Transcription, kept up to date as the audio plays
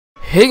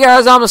Hey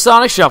guys, I'm a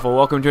Sonic Shuffle.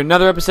 Welcome to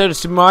another episode of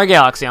Super Mario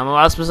Galaxy. On the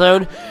last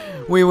episode,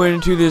 we went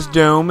into this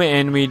dome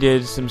and we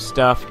did some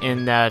stuff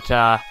in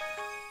that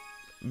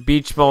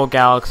Beach Bowl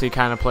Galaxy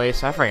kind of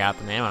place. I forgot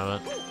the name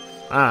of it.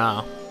 I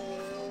don't know.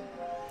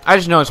 I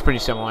just know it's pretty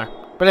similar.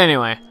 But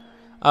anyway,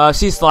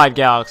 Sea Slide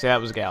Galaxy.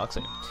 That was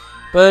Galaxy.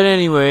 But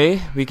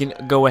anyway, we can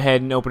go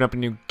ahead and open up a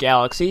new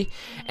galaxy.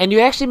 And you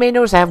actually may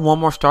notice I have one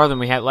more star than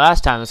we had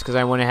last time. That's because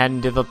I went ahead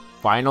and did the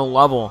final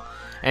level.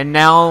 And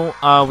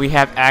now we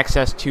have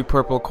access to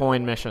purple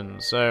coin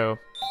missions. So,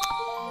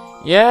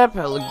 yep,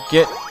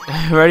 get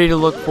ready to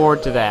look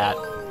forward to that.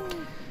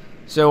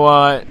 So,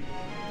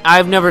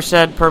 I've never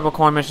said purple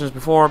coin missions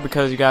before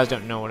because you guys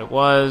don't know what it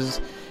was.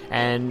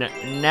 And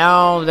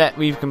now that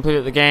we've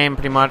completed the game,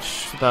 pretty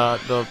much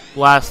the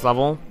last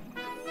level,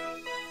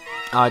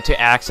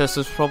 to access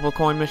those purple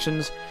coin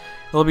missions,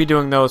 we'll be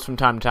doing those from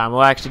time to time.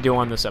 We'll actually do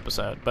one this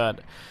episode, but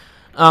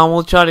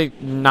we'll try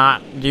to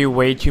not do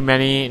way too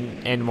many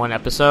in one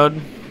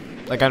episode.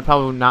 Like, I'd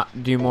probably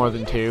not do more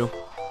than 2.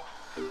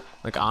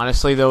 Like,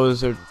 honestly,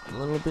 those are a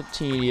little bit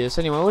tedious.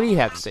 Anyway, what do you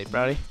have to say,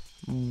 Brody?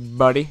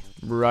 Brody.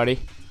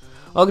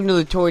 Welcome to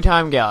the Toy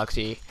Time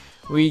Galaxy.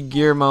 We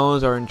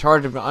Gearmos are in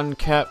charge of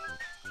unkept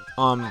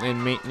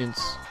and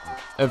maintenance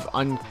of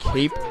Oh,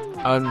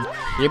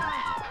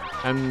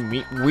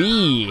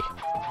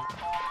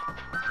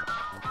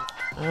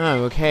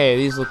 okay,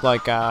 these look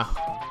like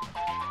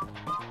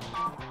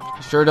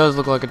sure does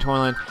look like a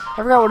Toyland. I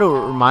forgot what it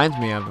reminds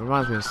me of. It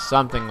reminds me of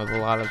something with a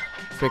lot of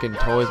freaking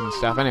toys and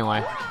stuff.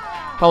 Anyway,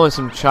 probably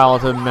some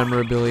childhood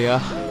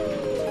memorabilia.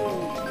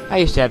 I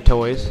used to have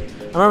toys. I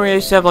remember I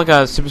used to have like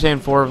a Super Saiyan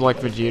 4 like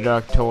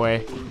Vegeta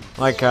toy.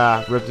 Like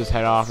ripped his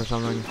head off or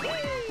something.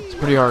 It's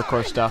pretty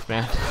hardcore stuff,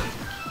 man.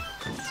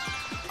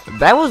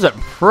 That was a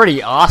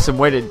pretty awesome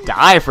way to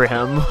die for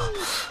him.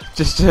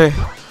 Just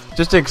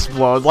to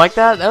explode like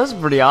that? That was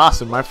pretty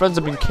awesome. My friends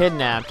have been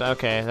kidnapped.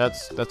 Okay,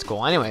 that's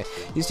cool. Anyway,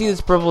 you see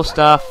this purple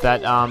stuff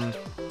that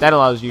that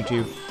allows you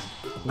to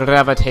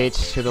gravitate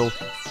to the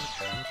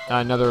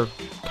another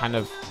kind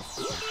of,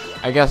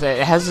 I guess it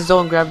has its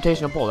own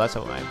gravitational pull. That's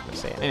what I'm gonna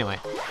say. Anyway,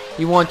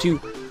 you want to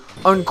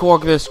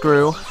uncork this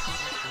screw.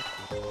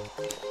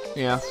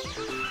 Yeah,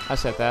 I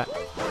said that.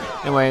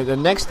 Anyway, the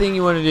next thing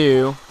you want to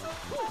do.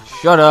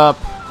 Shut up.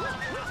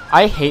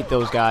 I hate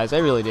those guys. I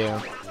really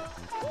do.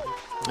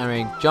 I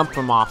mean, jump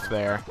from off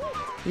there.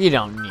 You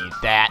don't need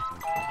that.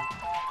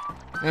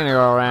 I'm gonna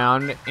go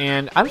around,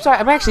 and I'm sorry.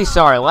 I'm actually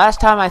sorry. Last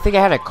time, I think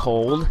I had a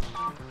cold.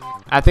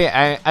 I think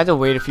I had to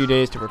wait a few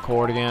days to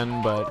record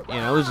again, but you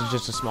know, it was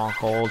just a small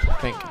cold.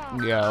 Thank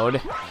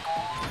God.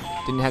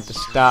 Didn't have to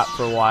stop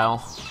for a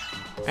while.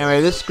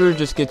 Anyway, this screw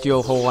just gets you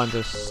a whole bunch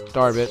of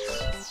star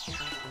bits.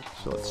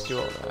 So let's do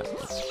all that.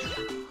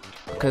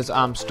 Because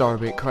I'm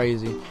Starbit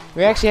crazy.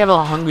 We actually have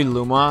a Hungry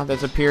Luma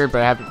that's appeared,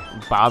 but I haven't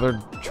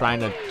bothered trying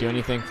to do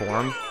anything for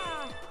him.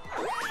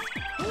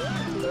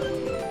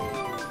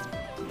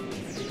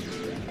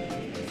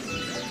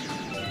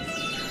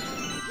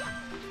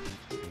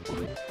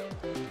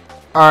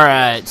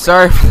 Alright,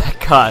 sorry for that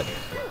cut.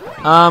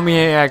 We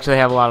actually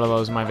have a lot of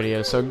those in my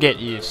videos, so get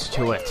used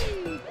to it.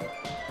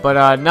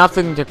 But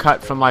nothing to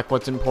cut from like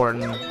what's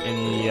important in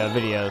the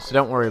videos, so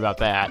don't worry about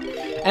that.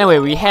 Anyway,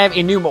 we have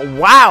a new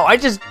wow, I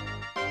just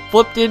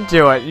flipped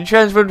into it. You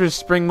transferred to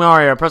Spring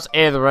Mario. Press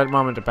A at the right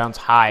moment to bounce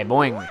high.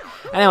 Boing.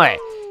 Anyway,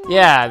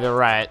 yeah, they're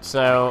right.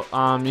 So,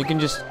 you can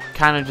just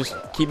kind of just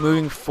keep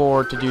moving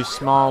forward to do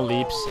small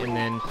leaps, and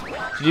then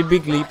to do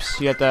big leaps,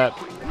 you have to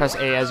press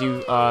A as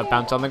you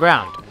bounce on the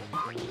ground.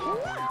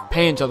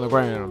 Paint on the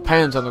ground.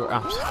 Paint on the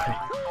ground. I'm sorry.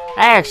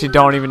 I actually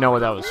don't even know what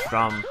that was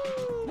from.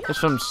 It's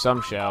from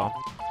some show.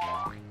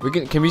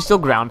 Can we still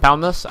ground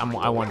pound this?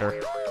 I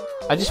wonder.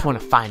 I just want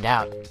to find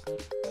out.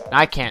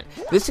 I can't.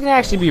 This can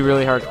actually be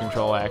really hard to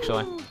control,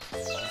 actually.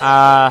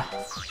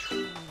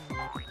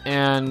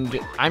 And,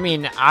 I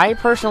mean, I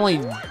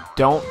personally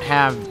don't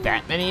have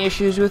that many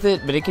issues with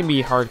it, but it can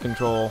be hard to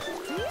control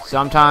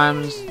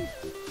sometimes.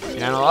 You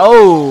know,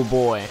 oh,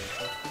 boy.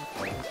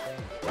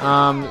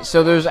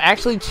 So there's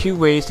actually 2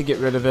 ways to get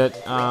rid of it.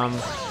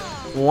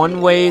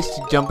 One way is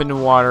to jump into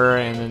water,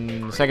 and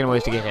then the second way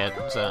is to get hit,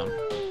 so.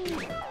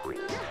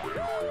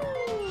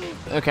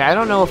 Okay, I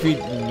don't know if we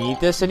need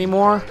this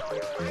anymore.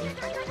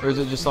 Or is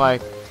it just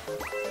like,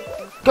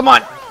 come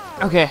on!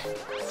 Okay.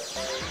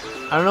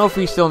 I don't know if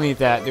we still need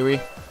that, do we?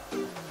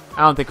 I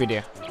don't think we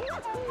do.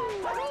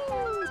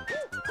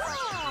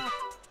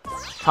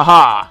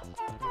 Haha!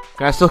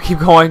 Can I still keep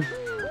going?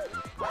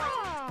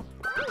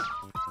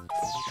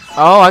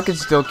 Oh, I can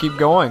still keep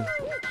going.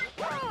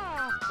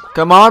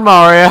 Come on,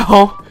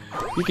 Mario!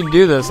 You can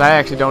do this. I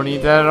actually don't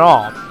need that at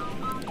all.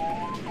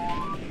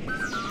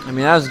 I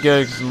mean, that was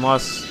good, because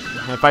unless...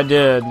 If I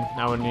did,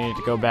 I would need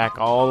to go back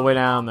all the way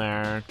down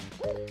there.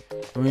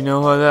 We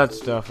know how that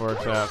stuff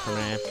works out for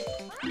me.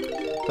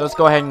 So let's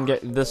go ahead and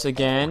get this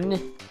again.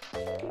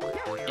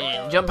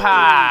 And jump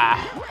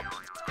high!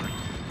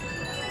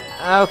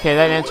 Okay,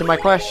 that answered my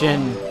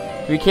question.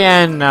 We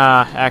can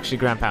actually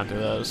ground pound through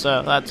those,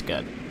 so that's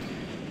good.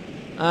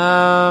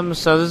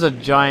 So this is a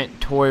giant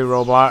toy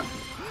robot.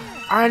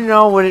 I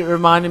know what it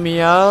reminded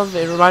me of.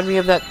 It reminded me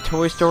of that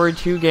Toy Story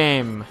 2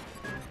 game.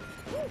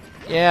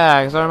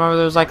 Yeah, because I remember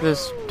there was like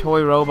this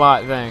toy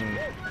robot thing.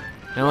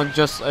 And it looked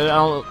just,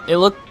 it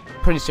looked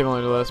pretty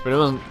similar to this, but it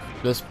wasn't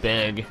this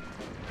big,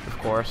 of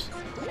course.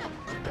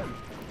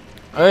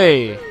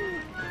 Hey!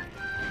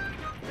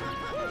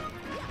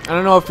 I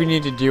don't know if we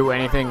need to do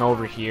anything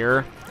over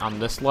here on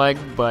this leg,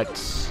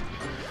 but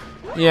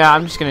yeah,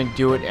 I'm just gonna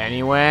do it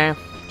anyway,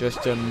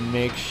 just to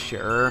make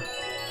sure.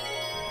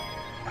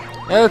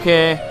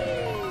 Okay.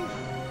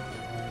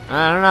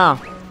 I don't know.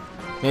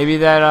 Maybe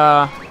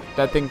that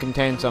that thing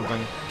contains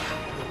something.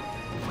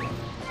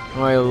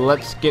 Anyway,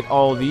 let's get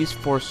all these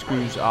 4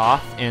 screws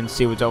off and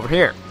see what's over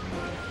here.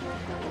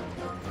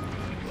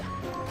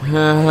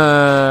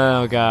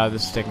 Oh god,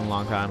 this is taking a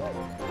long time.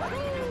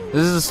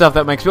 This is the stuff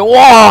that makes me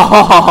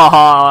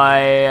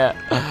why?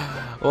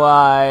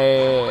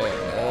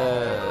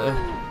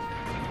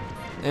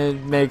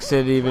 It makes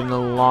it even a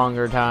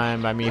longer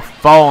time by me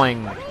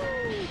falling.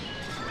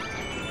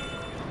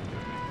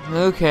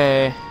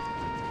 Okay.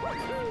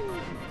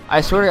 I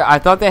swear to God, I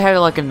thought they had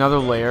like another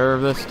layer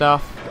of this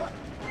stuff.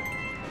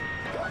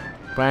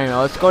 But anyway,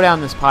 let's go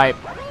down this pipe.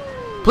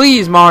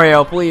 Please,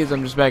 Mario, please,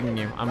 I'm just begging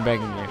you. I'm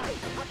begging you.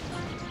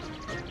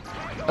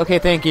 Okay,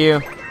 thank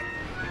you.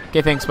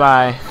 Okay, thanks,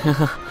 bye.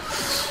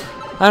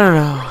 I don't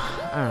know.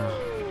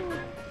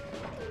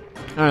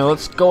 Alright,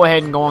 let's go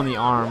ahead and go on the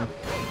arm.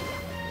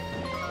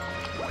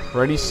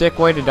 Pretty sick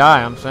way to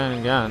die, I'm saying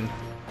again.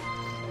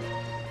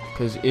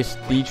 Because it's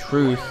the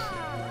truth.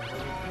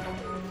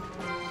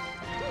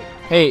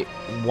 Hey,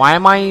 why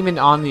am I even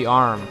on the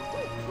arm?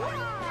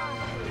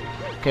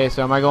 Okay,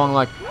 so am I going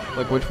like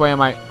which way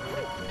am I?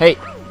 Hey!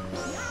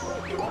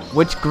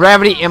 Which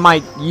gravity am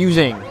I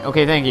using?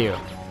 Okay, thank you.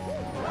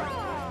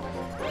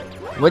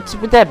 What's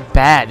with that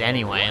bat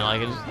anyway?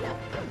 Like,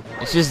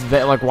 it's just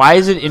that, like, why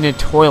is it in a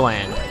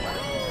Toyland?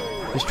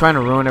 Just trying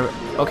to ruin it.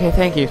 Okay,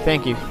 thank you,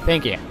 thank you,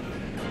 thank you.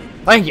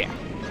 Thank you!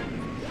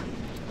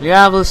 You can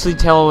obviously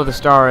tell where the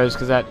star is,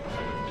 because that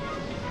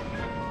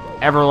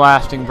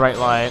everlasting bright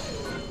light.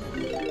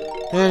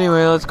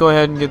 Anyway, let's go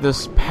ahead and get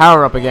this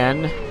power up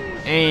again.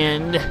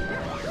 And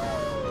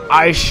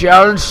I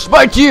shall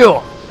smite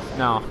you!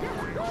 No.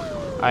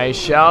 I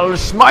shall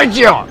smite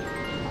you!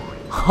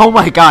 Oh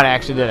my god, I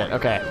actually did it.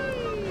 Okay.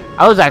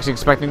 I was actually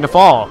expecting to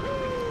fall.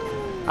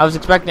 I was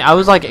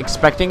like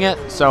expecting it,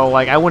 so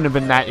like I wouldn't have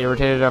been that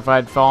irritated if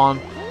I'd fallen.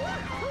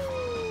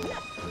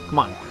 Come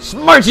on.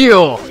 Smite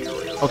you!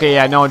 Okay,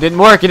 yeah, no, it didn't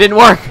work. It didn't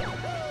work!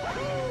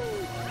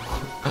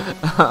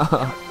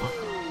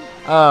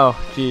 Oh,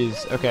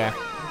 jeez. Okay.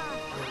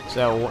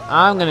 So, what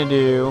I'm gonna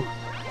do,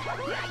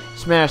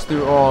 smash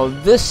through all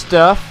this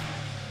stuff,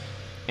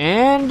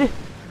 and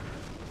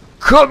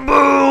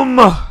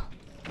kaboom!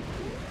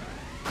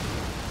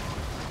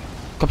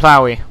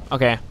 Kaplowy.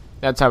 Okay,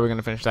 that's how we're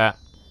gonna finish that.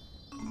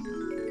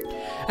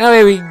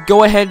 Anyway, we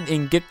go ahead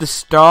and get the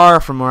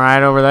star from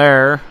right over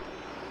there.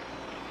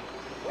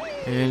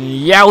 And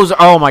yowz!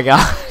 Oh my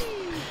god!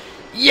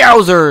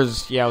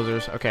 Yowzers!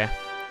 Yowzers, okay.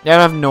 Yeah,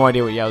 I have no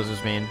idea what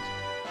yowzers mean.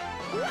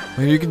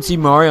 Well, you can see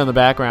Mario in the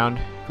background.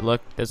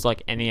 Look, that's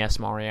like NES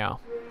Mario.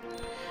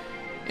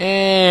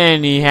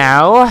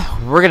 Anyhow,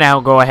 we're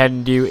gonna go ahead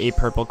and do a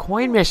purple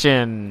coin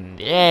mission.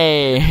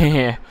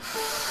 Yay!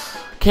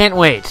 Can't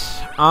wait.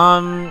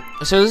 So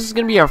this is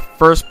gonna be our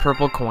first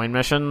purple coin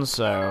mission,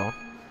 so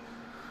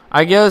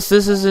I guess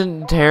this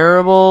isn't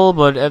terrible,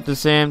 but at the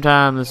same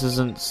time, this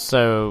isn't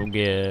so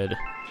good.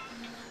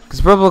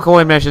 Because purple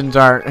coin missions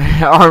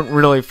aren't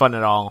really fun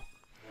at all.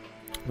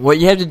 What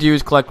you have to do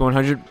is collect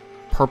 100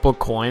 purple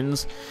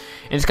coins.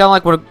 And it's kind of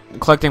like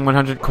collecting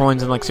 100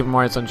 coins in like Super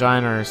Mario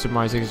Sunshine or Super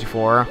Mario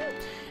 64.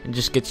 It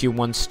just gets you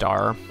 1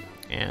 star.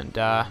 And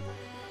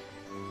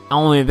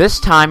only this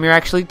time you're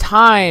actually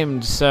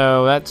timed,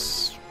 so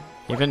that's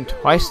even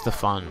twice the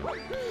fun.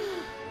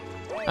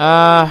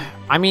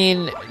 I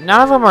mean,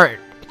 none of them are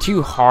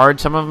too hard.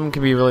 Some of them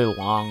can be really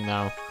long,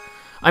 though.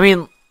 I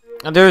mean,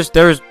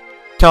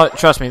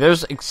 trust me,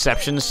 there's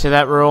exceptions to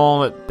that rule.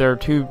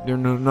 That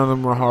none of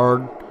them are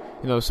hard.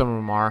 You know, some of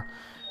them are.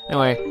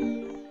 Anyway,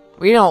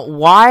 you know,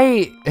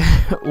 why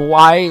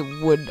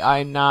would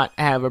I not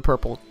have a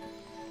purple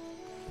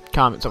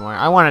comet somewhere?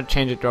 I want to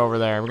change it to over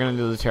there. We're gonna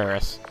do the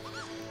terrace.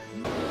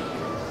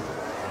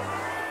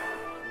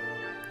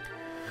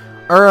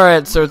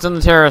 Alright, so it's in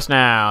the terrace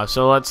now.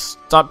 So let's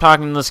stop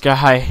talking to this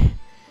guy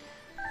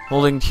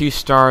holding 2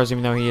 stars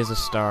even though he is a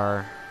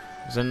star.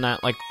 Isn't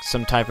that like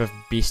some type of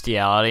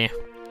bestiality?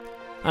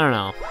 I don't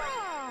know.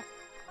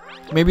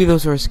 Maybe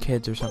those are his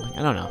kids or something.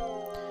 I don't know.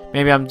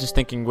 Maybe I'm just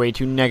thinking way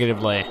too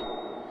negatively.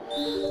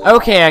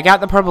 Okay, I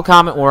got the purple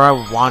comet where I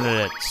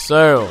wanted it.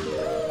 So,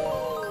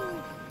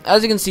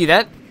 as you can see,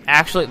 that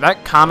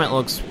comet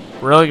looks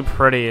really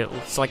pretty. It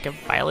looks like a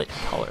violet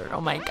color.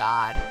 Oh my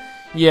god.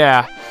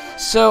 Yeah.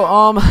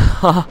 So,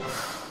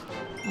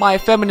 my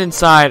feminine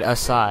side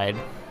aside,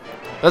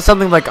 that's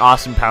something like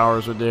Austin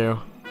Powers would do.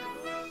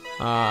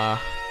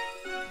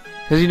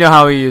 Because you know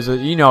how he uses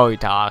it. You know how he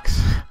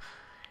talks.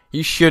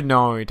 You should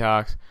know how he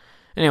talks.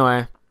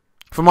 Anyway,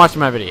 from watching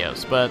my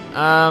videos. But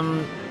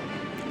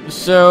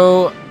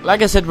so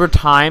like I said, we're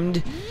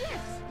timed.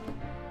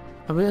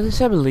 At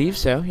least I believe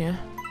so. Yeah.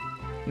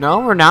 No,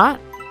 we're not.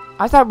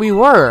 I thought we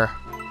were.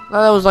 I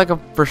thought that was like a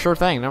for sure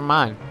thing. Never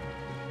mind.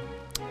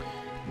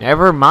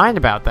 Never mind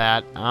about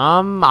that.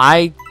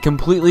 I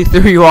completely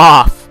threw you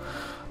off.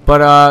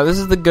 But this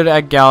is the Good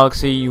Egg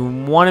Galaxy. You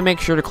want to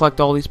make sure to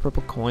collect all these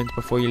purple coins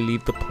before you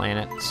leave the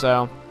planet.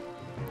 So,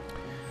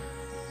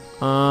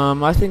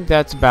 I think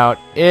that's about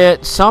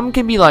it. Some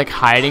can be like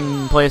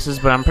hiding places,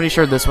 but I'm pretty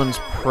sure this one's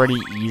pretty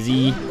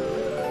easy.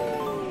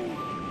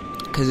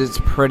 Because it's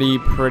pretty.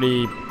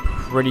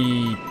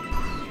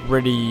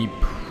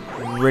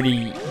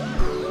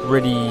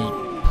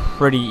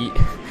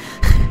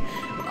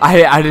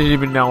 I didn't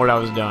even know what I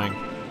was doing.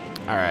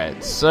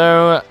 Alright,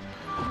 so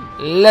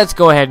let's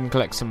go ahead and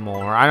collect some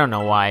more. I don't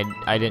know why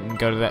I didn't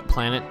go to that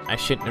planet. I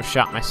shouldn't have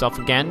shot myself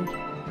again.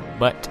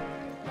 But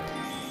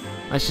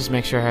let's just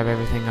make sure I have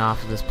everything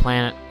off of this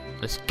planet.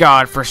 This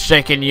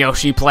godforsaken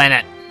Yoshi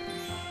planet.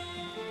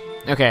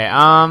 Okay,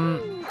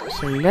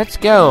 so let's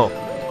go.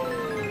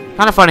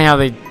 Kind of funny how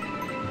they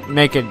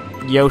make a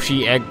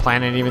Yoshi egg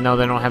planet even though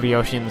they don't have a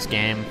Yoshi in this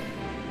game.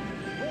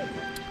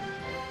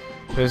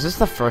 So is this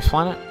the first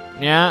planet?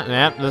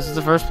 Yeah, this is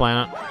the first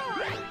planet.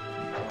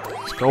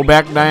 Let's go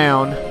back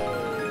down.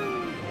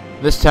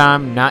 This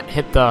time, not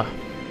hit the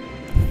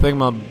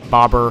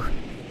thingamabobber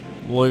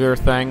lugger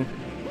thing.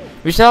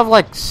 We still have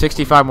like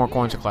 65 more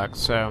coins to collect,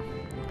 so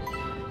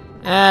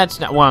it's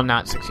not, well,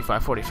 not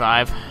 65,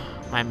 45.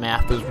 My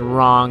math is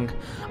wrong.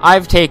 I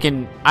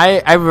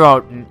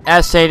wrote an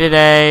essay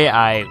today.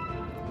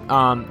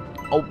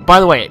 Oh, by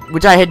the way,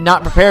 which I had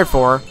not prepared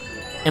for,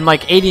 in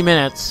like 80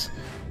 minutes.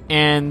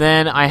 And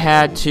then I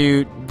had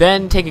to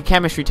then take a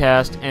chemistry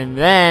test, and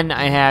then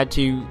I had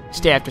to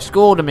stay after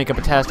school to make up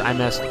a test I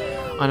missed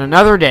on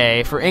another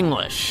day for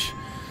English.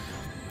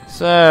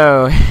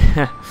 So,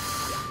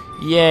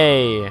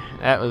 yay.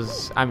 That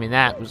was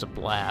a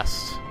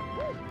blast.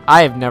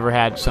 I have never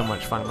had so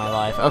much fun in my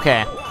life.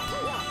 Okay,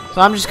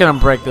 so I'm just going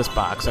to break this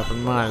box up,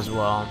 and might as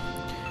well.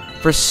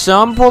 For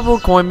some purple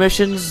coin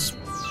missions,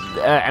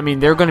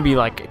 they're going to be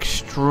like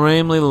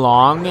extremely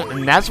long,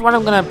 and that's when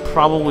I'm going to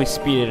probably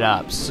speed it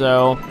up.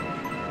 So,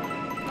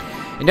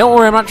 and don't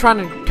worry, I'm not trying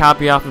to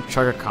copy off of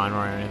Chugga-Con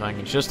or anything.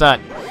 It's just that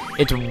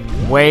it's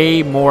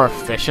way more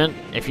efficient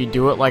if you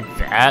do it like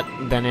that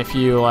than if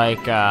you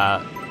like,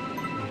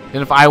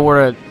 than if I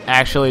were to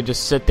actually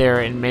just sit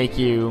there and make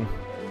you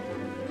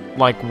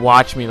like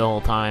watch me the whole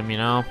time, you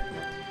know?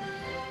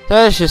 So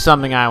that's just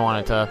something I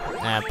wanted to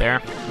add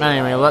there. But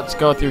anyway, let's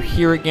go through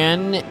here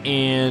again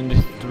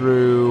and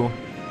through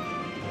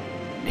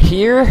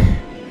here.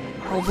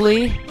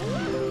 Hopefully,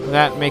 will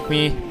that make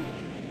me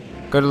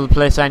go to the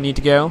place I need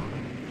to go?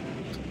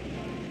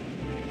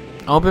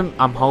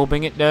 I'm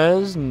hoping it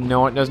does.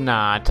 No, it does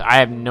not. I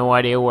have no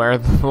idea where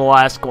the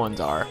last ones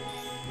are.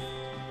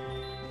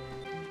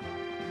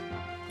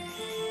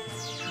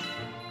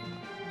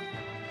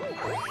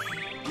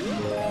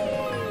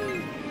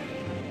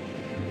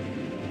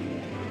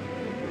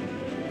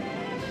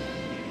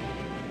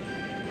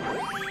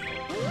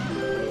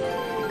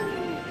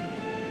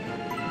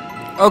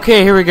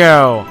 Okay, here we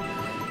go.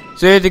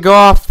 So you had to go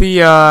off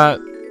the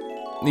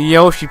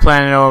Yoshi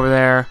planet over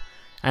there,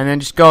 and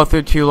then just go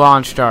through 2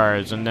 launch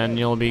stars, and then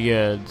you'll be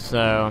good.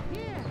 So,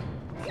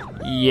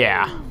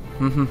 yeah.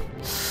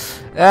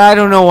 I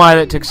don't know why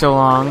that took so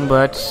long,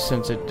 but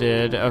since it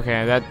did,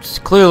 okay, that's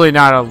clearly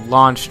not a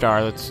launch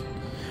star. That's,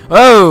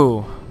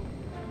 oh,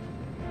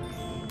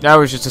 that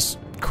was just a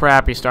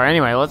crappy star.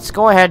 Anyway, let's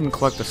go ahead and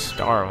collect the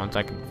star once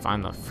I can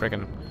find the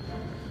freaking.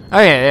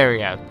 Okay, there we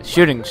go.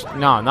 Shooting.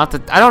 No, not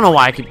the. I don't know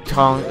why I keep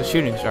calling it the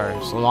shooting star.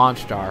 It's the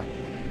launch star.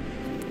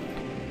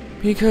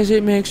 Because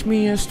it makes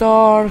me a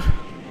star.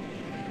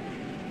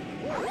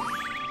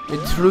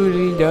 It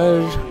truly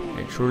does.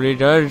 It truly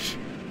does.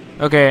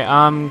 Okay.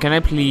 Can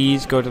I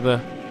please go to the?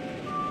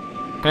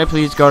 Can I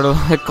please go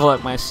to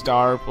collect my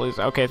star, please?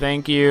 Okay.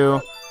 Thank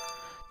you.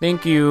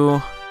 Thank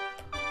you.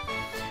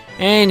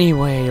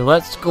 Anyway,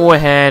 let's go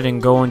ahead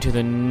and go into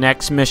the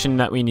next mission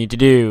that we need to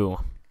do.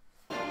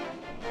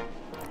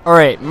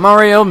 Alright,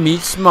 Mario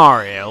meets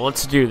Mario.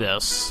 Let's do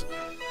this.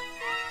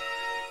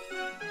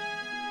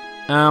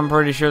 I'm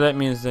pretty sure that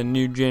means the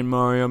new gen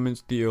Mario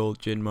meets the old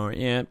gen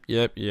Mario.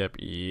 Yep.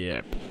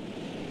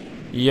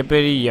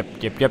 Yippity,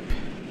 yep.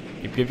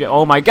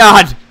 Oh my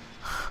god!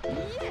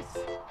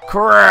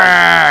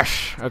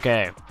 Crash!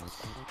 Okay.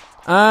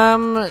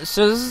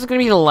 So this is gonna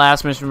be the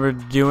last mission we're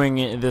doing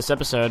in this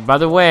episode. By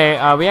the way,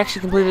 we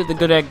actually completed the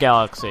Good Egg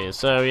Galaxy,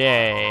 so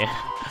yay.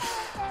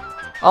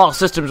 All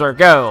systems are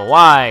go.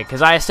 Why?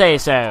 'Cause I say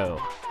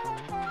so.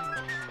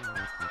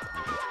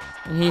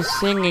 And he's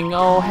singing.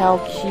 Oh, how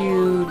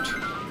cute.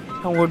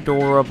 How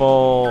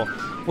adorable.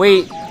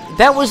 Wait,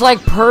 that was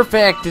like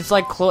perfect. It's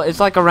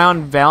like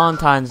around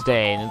Valentine's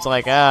Day, and it's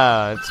like,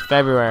 it's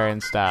February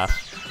and stuff.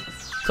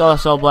 It's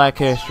also Black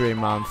History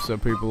Month, so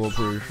people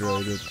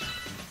appreciate it.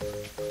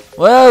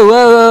 Whoa.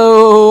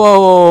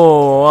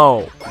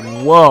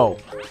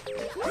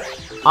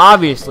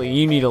 Obviously,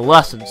 you need a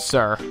lesson,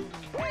 sir.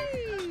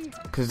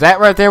 Because that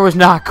right there was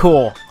not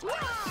cool.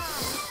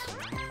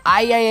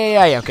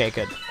 Ay. Okay,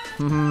 good.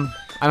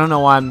 I don't know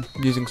why I'm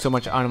using so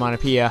much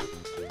onomatopoeia.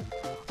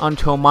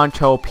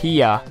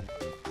 Ontomontopia.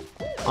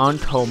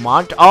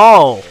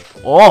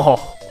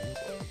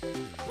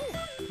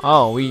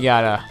 Oh, we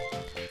gotta.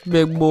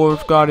 Big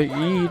boy's gotta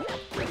eat.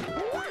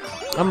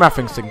 I'm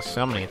referencing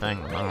so many things.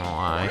 I don't know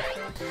why.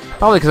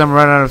 Probably because I'm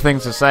running out of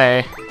things to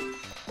say.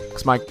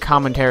 Because my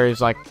commentary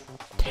is like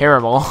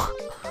terrible.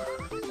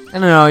 I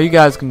don't know. You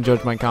guys can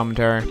judge my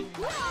commentary. You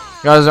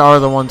guys are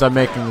the ones I'm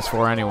making this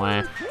for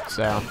anyway.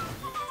 So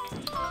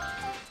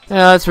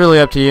yeah, that's really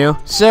up to you.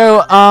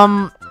 So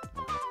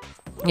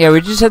yeah,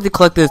 we just had to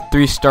collect the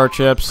 3 star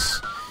chips.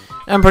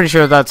 I'm pretty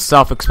sure that's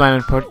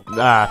self-explanatory.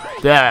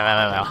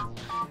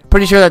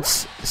 Pretty sure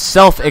that's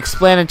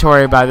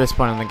self-explanatory by this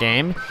point in the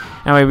game.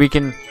 Anyway, we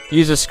can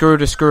use a screw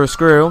to screw a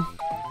screw,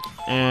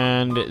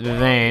 and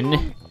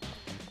then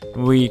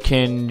we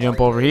can jump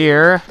over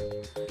here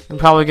and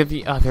probably get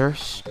the other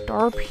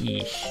star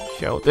piece.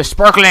 Show the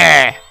sparkly.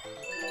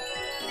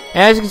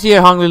 As you can see,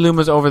 Hungry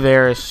Luma's over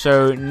there.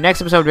 So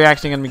next episode, we're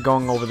actually gonna be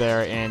going over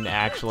there and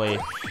actually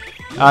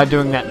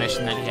doing that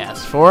mission that he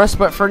has for us.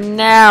 But for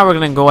now, we're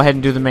gonna go ahead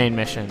and do the main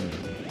mission.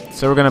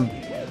 So we're gonna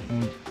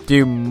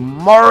do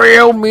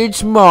Mario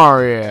meets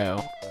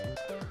Mario.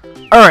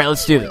 Alright,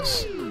 let's do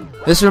this.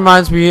 This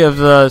reminds me of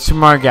the Super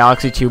Mario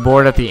Galaxy 2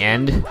 board at the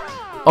end.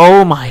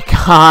 Oh my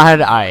god,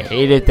 I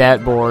hated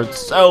that board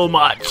so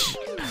much.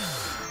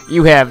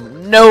 You have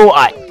no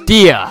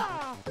idea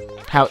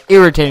how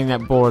irritating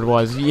that board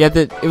was. You had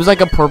it was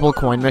like a purple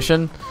coin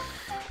mission,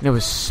 and it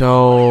was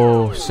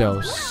so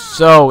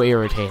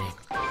irritating.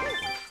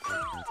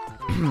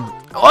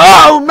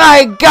 Oh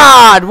my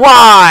god,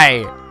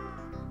 why?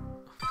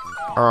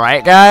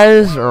 Alright,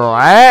 guys,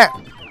 alright.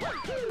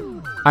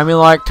 I mean,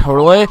 like,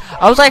 totally.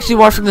 I was actually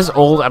watching this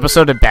old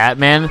episode of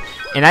Batman,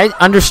 and I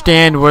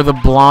understand where the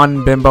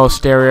blonde bimbo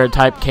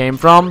stereotype came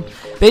from.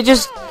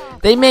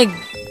 They make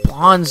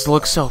blondes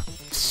look so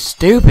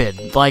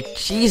stupid. Like,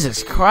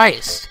 Jesus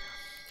Christ.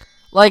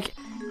 Like,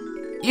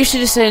 you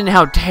should have seen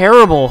how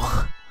terrible,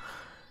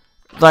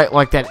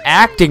 like that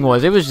acting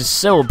was. It was just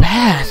so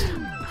bad.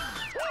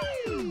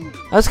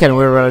 That's kind of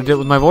weird what I did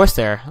with my voice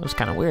there. That was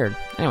kind of weird.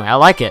 Anyway, I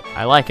like it.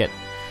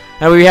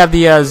 Now we have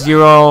the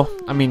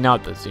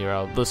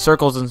the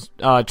circles and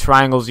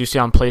triangles you see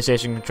on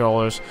PlayStation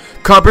controllers.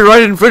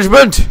 Copyright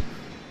infringement!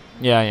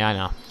 Yeah, I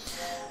know.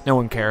 No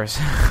one cares.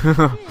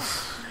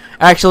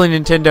 Actually,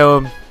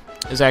 Nintendo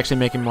is actually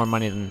making more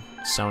money than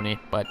Sony,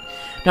 but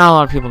not a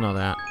lot of people know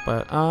that.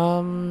 But,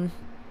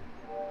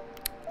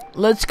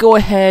 let's go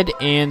ahead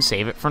and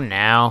save it for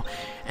now.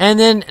 And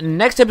then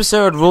next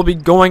episode, we'll be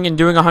going and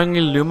doing a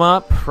Hungry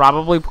Luma,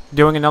 probably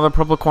doing another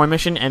purple coin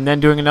mission, and then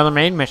doing another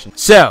main mission.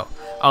 So,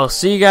 I'll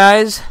see you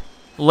guys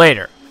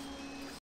later.